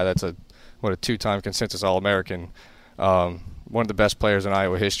against a guy that's a 2-time consensus All-American, one of the best players in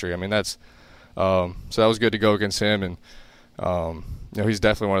Iowa history. I mean, that's so that was good to go against him, and he's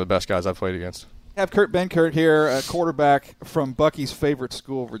definitely one of the best guys I've played against. Have Kurt Benkert here, a quarterback from Bucky's favorite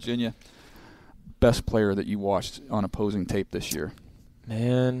school, Virginia. Best player that you watched on opposing tape this year?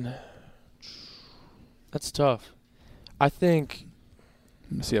 Man, that's tough. I think.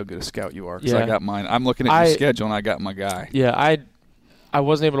 Let me see how good a scout you are, because I got mine. I'm looking at your schedule, and I got my guy. Yeah, I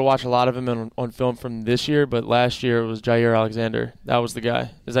wasn't able to watch a lot of him on film from this year, but last year it was Jair Alexander. That was the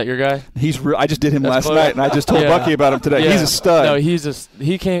guy. Is that your guy? I just did him last night, and I just told Bucky about him today. Yeah. He's a stud. No,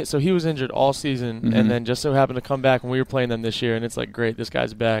 he came. So he was injured all season, and then just so happened to come back when we were playing them this year, and it's like, great, this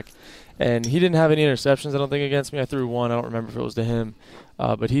guy's back. And he didn't have any interceptions, I don't think, against me. I threw one. I don't remember if it was to him.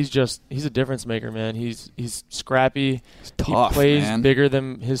 But he's a difference maker, man. He's scrappy. He's tough, he plays man. Bigger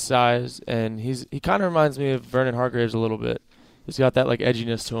than his size, and he kind of reminds me of Vernon Hargreaves a little bit. He's got that like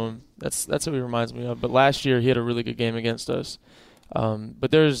edginess to him. That's what he reminds me of. But last year he had a really good game against us.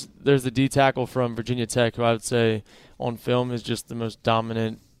 But there's the D tackle from Virginia Tech, who I would say on film is just the most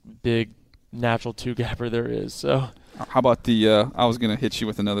dominant, big, natural 2-gapper there is. So how about I was going to hit you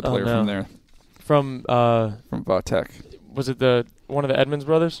with another player from there. From Tech. Was it one of the Edmonds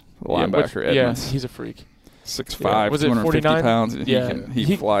brothers? The linebacker Edmonds. Yeah, he's a freak. 6'5", was it 250 49? pounds. Yeah.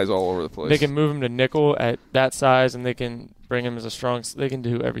 He flies all over the place. They can move him to nickel at that size, and they can bring him as a strong – they can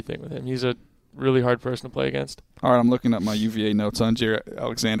do everything with him. He's a really hard person to play against. All right, I'm looking at my UVA notes on Jair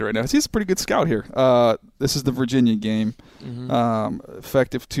Alexander right now. He's a pretty good scout here. This is the Virginia game.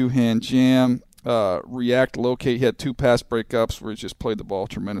 Effective two-hand jam. React, locate. He had 2 pass breakups where he just played the ball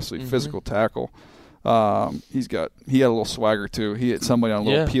tremendously. Physical tackle. He had a little swagger too. He hit somebody on a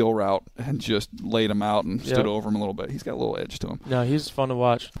little peel route and just laid him out and stood over him a little bit. He's got a little edge to him. No, he's fun to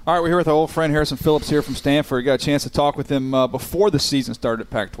watch. All right, we're here with our old friend Harrison Phillips here from Stanford. Got a chance to talk with him before the season started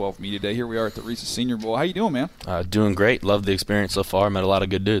at Pac-12 Media Day. Here we are at the Reese's Senior Bowl. How you doing, man? Doing great. Love the experience so far. Met a lot of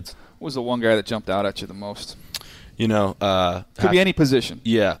good dudes. What was the one guy that jumped out at you the most? Could be any position.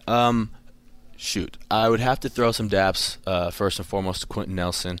 Yeah. Shoot, I would have to throw some daps, first and foremost, to Quentin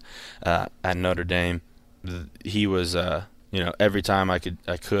Nelson at Notre Dame. He was, every time I could,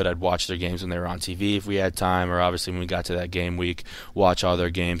 I'd watch their games when they were on TV if we had time, or obviously when we got to that game week, watch all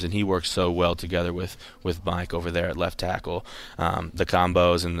their games. And he works so well together with Mike over there at left tackle. The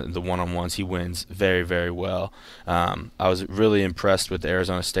combos and the one-on-ones, he wins very, very well. I was really impressed with the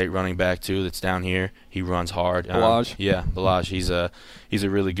Arizona State running back, too, that's down here. He runs hard. Balaj? Balaj. He's a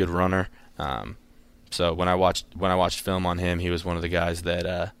really good runner. So when I watched film on him, he was one of the guys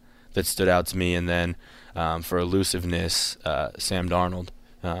that stood out to me. And then for elusiveness, Sam Darnold,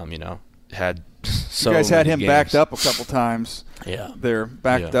 had so you guys had many him games. Backed up a couple times. Yeah, they're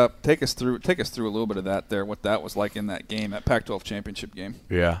backed up. Take us through a little bit of that there. What that was like in that game, that Pac-12 championship game.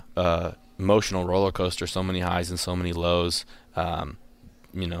 Yeah, emotional roller coaster. So many highs and so many lows. Proud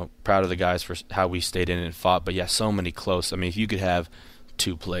of the guys for how we stayed in and fought. But yeah, so many close. I mean, if you could have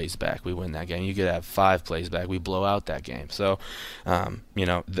 2 plays back, we win that game. You could have 5 plays back, we blow out that game. So,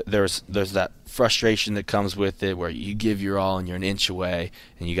 there's that frustration that comes with it, where you give your all and you're an inch away,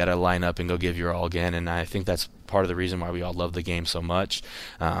 and you got to line up and go give your all again. And I think that's part of the reason why we all love the game so much.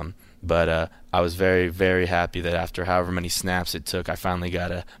 But I was very, very happy that after however many snaps it took, I finally got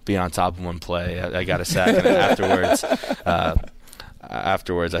to be on top of one play. I got a sack, and afterwards, I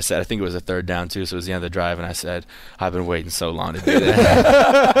said, I think it was a third down too, so it was the end of the drive, and I said, I've been waiting so long to do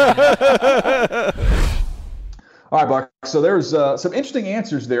that. All right, Buck. So there's some interesting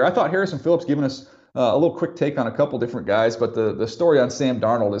answers there. I thought Harrison Phillips giving us a little quick take on a couple different guys, but the story on Sam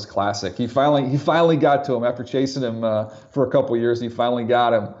Darnold is classic. He finally got to him after chasing him for a couple years. He finally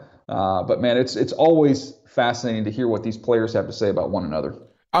got him. But man, it's always fascinating to hear what these players have to say about one another.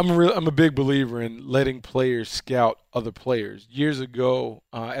 I'm a big believer in letting players scout other players. Years ago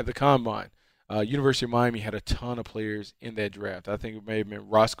at the Combine, University of Miami had a ton of players in that draft. I think it may have been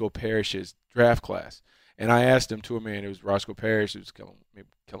Roscoe Parrish's draft class. And I asked him to a man, it was Roscoe Parrish, it was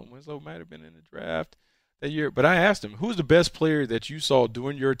Kellen Winslow might have been in the draft that year. But I asked him, who's the best player that you saw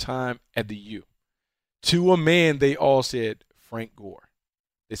during your time at the U? To a man, they all said Frank Gore.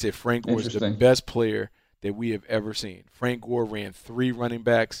 They said Frank Gore is the best player that we have ever seen. Frank Gore ran 3 running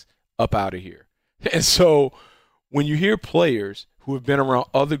backs up out of here. And so when you hear players who have been around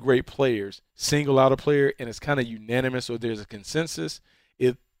other great players single out a player and it's kind of unanimous or there's a consensus,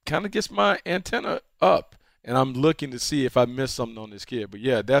 it kind of gets my antenna up, and I'm looking to see if I missed something on this kid. But,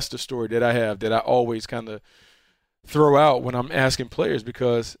 yeah, that's the story that I have that I always kind of throw out when I'm asking players,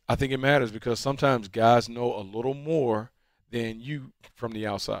 because I think it matters, because sometimes guys know a little more than you from the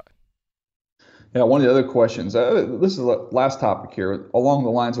outside. Yeah, one of the other questions, this is the last topic here, along the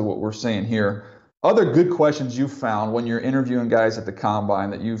lines of what we're saying here. Other good questions you've found when you're interviewing guys at the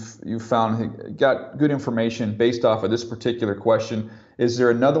Combine that you've found got good information based off of this particular question. Is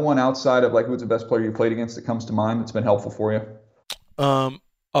there another one outside of, like, who's the best player you played against that comes to mind that's been helpful for you?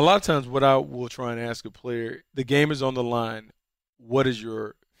 A lot of times what I will try and ask a player, the game is on the line, what is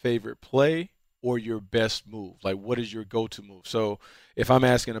your favorite play or your best move? Like, what is your go-to move? So if I'm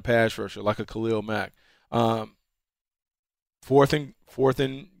asking a pass rusher like a Khalil Mack, fourth and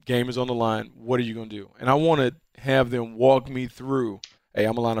game is on the line, what are you going to do? And I want to have them walk me through, hey,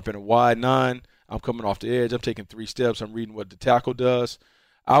 I'm going to line up in a wide 9. I'm coming off the edge. I'm taking 3 steps. I'm reading what the tackle does.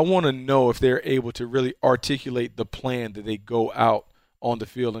 I want to know if they're able to really articulate the plan that they go out on the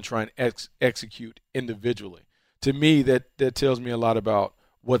field and try and execute individually. To me, that tells me a lot about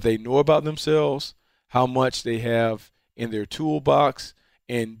what they know about themselves, how much they have in their toolbox,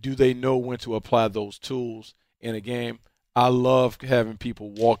 and do they know when to apply those tools in a game. I love having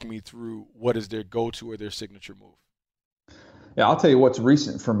people walk me through what is their go-to or their signature move. Yeah, I'll tell you what's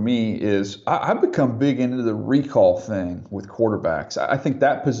recent for me is I've become big into the recall thing with quarterbacks. I think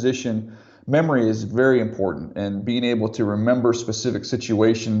that position memory is very important, and being able to remember specific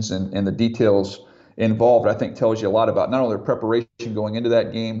situations and the details involved, I think, tells you a lot about not only their preparation going into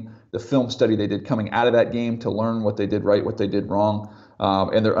that game, the film study they did coming out of that game to learn what they did right, what they did wrong,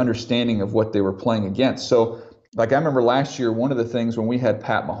 and their understanding of what they were playing against. So, like, I remember last year, one of the things when we had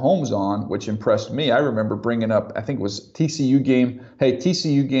Pat Mahomes on, which impressed me, I remember bringing up, I think it was TCU game. Hey,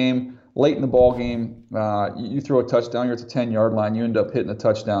 TCU game, late in the ball game, you throw a touchdown, you're at the 10-yard line, you end up hitting a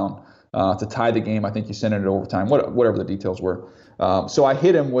touchdown to tie the game. I think you sent it overtime, whatever the details were. So I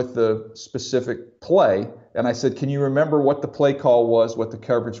hit him with the specific play, and I said, can you remember what the play call was, what the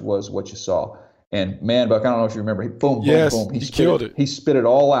coverage was, what you saw? And, man, Buck, I don't know if you remember, boom. He killed it. He spit it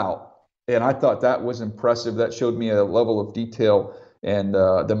all out. And I thought that was impressive. That showed me a level of detail and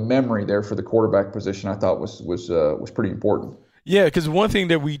the memory there for the quarterback position. I thought was pretty important. Yeah, because one thing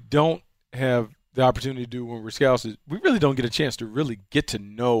that we don't have the opportunity to do when we're scouts is we really don't get a chance to really get to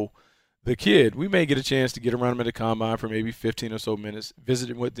know the kid. We may get a chance to get around them at the Combine for maybe 15 or so minutes,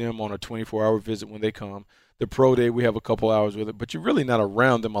 visiting with them on a 24-hour visit when they come. The pro day, we have a couple hours with it, but you're really not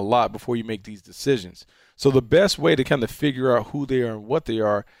around them a lot before you make these decisions. So the best way to kind of figure out who they are and what they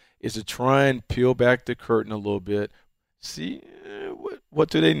are is to try and peel back the curtain a little bit, see what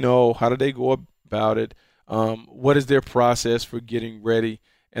do they know, how do they go about it, what is their process for getting ready,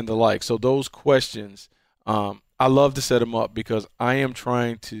 and the like. So those questions, I love to set them up because I am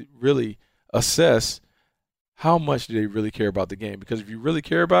trying to really assess how much do they really care about the game. Because if you really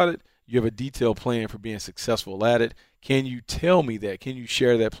care about it, you have a detailed plan for being successful at it. Can you tell me that? Can you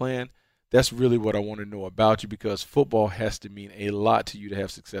share that plan? That's really what I want to know about you, because football has to mean a lot to you to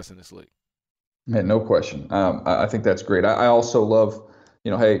have success in this league. Man, no question. I think that's great. I also love,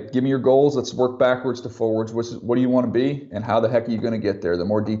 hey, give me your goals. Let's work backwards to forwards. What do you want to be, and how the heck are you going to get there? The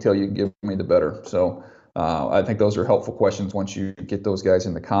more detail you can give me, the better. So I think those are helpful questions once you get those guys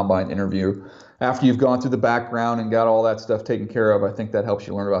in the Combine interview. After you've gone through the background and got all that stuff taken care of, I think that helps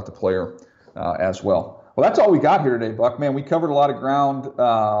you learn about the player as well. Well, Well, that's all we got here today, Buck. Man, we covered a lot of ground.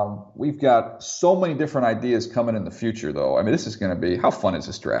 We've got so many different ideas coming in the future, though. I mean, this is going to be – how fun is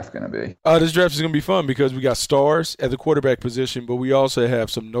this draft going to be? This draft is going to be fun because we got stars at the quarterback position, but we also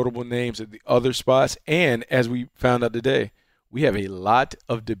have some notable names at the other spots. And as we found out today, we have a lot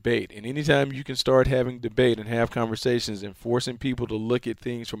of debate. And anytime you can start having debate and have conversations and forcing people to look at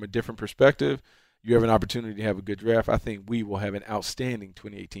things from a different perspective, you have an opportunity to have a good draft. I think we will have an outstanding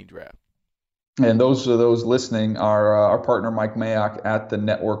 2018 draft. And those listening, our partner Mike Mayock at the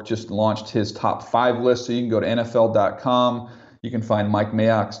network just launched his top 5 list. So you can go to NFL.com. You can find Mike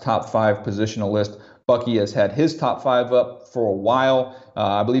Mayock's top 5 positional list. Bucky has had his top 5 up for a while.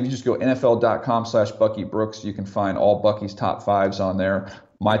 I believe you just go NFL.com/Bucky Brooks. You can find all Bucky's top 5s on there.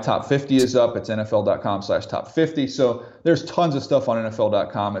 My top 50 is up. It's NFL.com/top 50. So there's tons of stuff on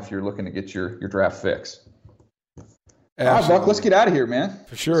NFL.com if you're looking to get your draft fix. Absolutely. All right, Buck, let's get out of here, man.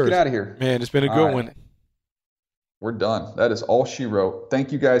 For sure. Let's get out of here. Man, it's been a good one. We're done. That is all she wrote.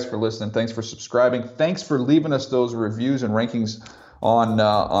 Thank you guys for listening. Thanks for subscribing. Thanks for leaving us those reviews and rankings on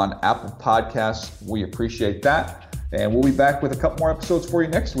Apple Podcasts. We appreciate that. And we'll be back with a couple more episodes for you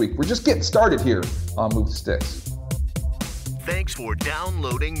next week. We're just getting started here on Move the Sticks. Thanks for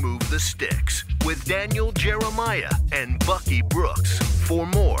downloading Move the Sticks with Daniel Jeremiah and Bucky Brooks. For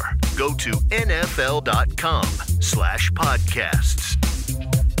more, go to NFL.com/podcasts.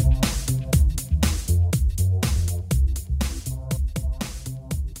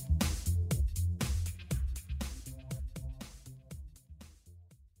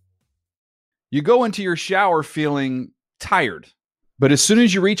 You go into your shower feeling tired, but as soon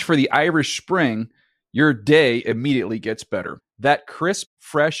as you reach for the Irish Spring, your day immediately gets better. That crisp,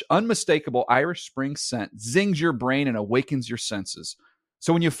 fresh, unmistakable Irish Spring scent zings your brain and awakens your senses.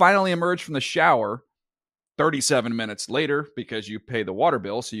 So when you finally emerge from the shower, 37 minutes later, because you pay the water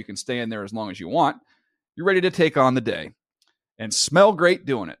bill so you can stay in there as long as you want, you're ready to take on the day. And smell great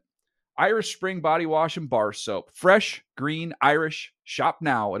doing it. Irish Spring Body Wash and Bar Soap. Fresh, green, Irish. Shop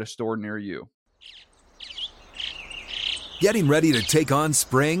now at a store near you. Getting ready to take on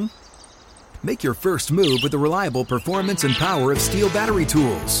spring? Make your first move with the reliable performance and power of Steel battery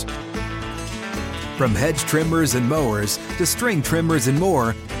tools. From hedge trimmers and mowers to string trimmers and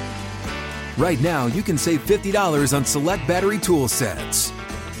more, right now you can save $50 on select battery tool sets.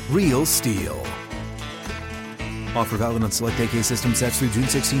 Real Steel. Offer valid on select AK system sets through June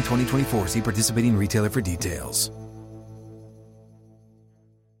 16, 2024. See participating retailer for details.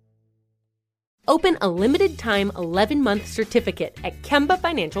 Open a limited-time 11-month certificate at Kemba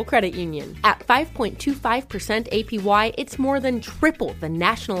Financial Credit Union. At 5.25% APY, it's more than triple the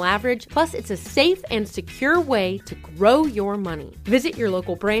national average, plus it's a safe and secure way to grow your money. Visit your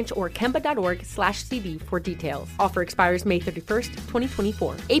local branch or kemba.org/cb for details. Offer expires May 31st,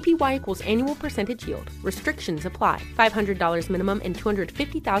 2024. APY equals annual percentage yield. Restrictions apply. $500 minimum and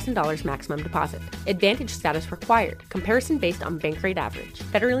 $250,000 maximum deposit. Advantage status required. Comparison based on bank rate average.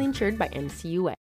 Federally insured by NCUA.